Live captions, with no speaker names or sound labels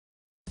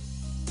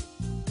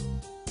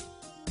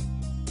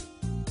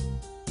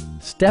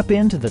Step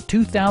into the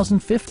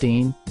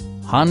 2015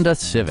 Honda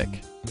Civic.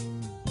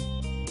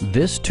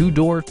 This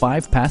two-door,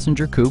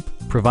 five-passenger coupe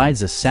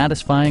provides a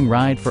satisfying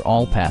ride for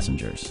all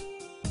passengers.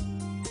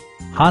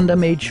 Honda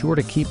made sure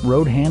to keep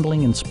road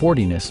handling and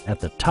sportiness at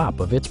the top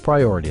of its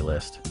priority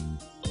list.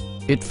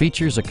 It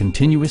features a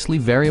continuously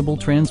variable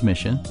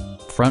transmission,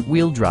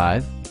 front-wheel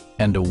drive,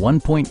 and a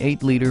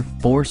 1.8-liter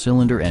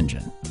four-cylinder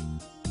engine.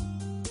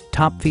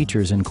 Top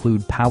features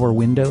include power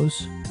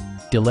windows,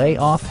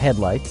 delay-off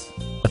headlights,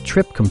 a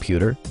trip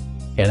computer,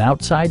 an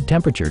outside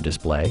temperature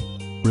display,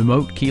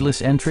 remote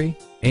keyless entry,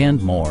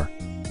 and more.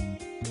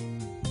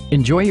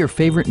 Enjoy your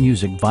favorite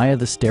music via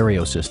the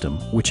stereo system,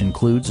 which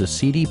includes a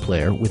CD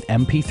player with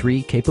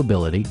MP3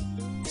 capability,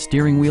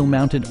 steering wheel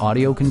mounted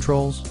audio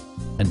controls,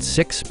 and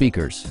 6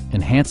 speakers,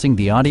 enhancing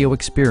the audio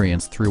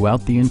experience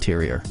throughout the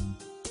interior.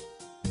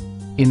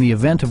 In the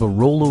event of a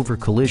rollover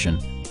collision,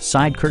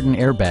 side curtain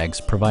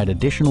airbags provide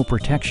additional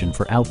protection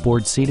for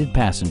outboard seated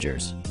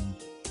passengers.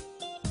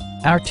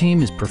 Our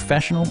team is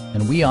professional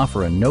and we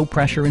offer a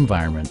no-pressure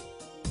environment.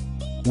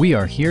 We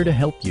are here to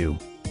help you.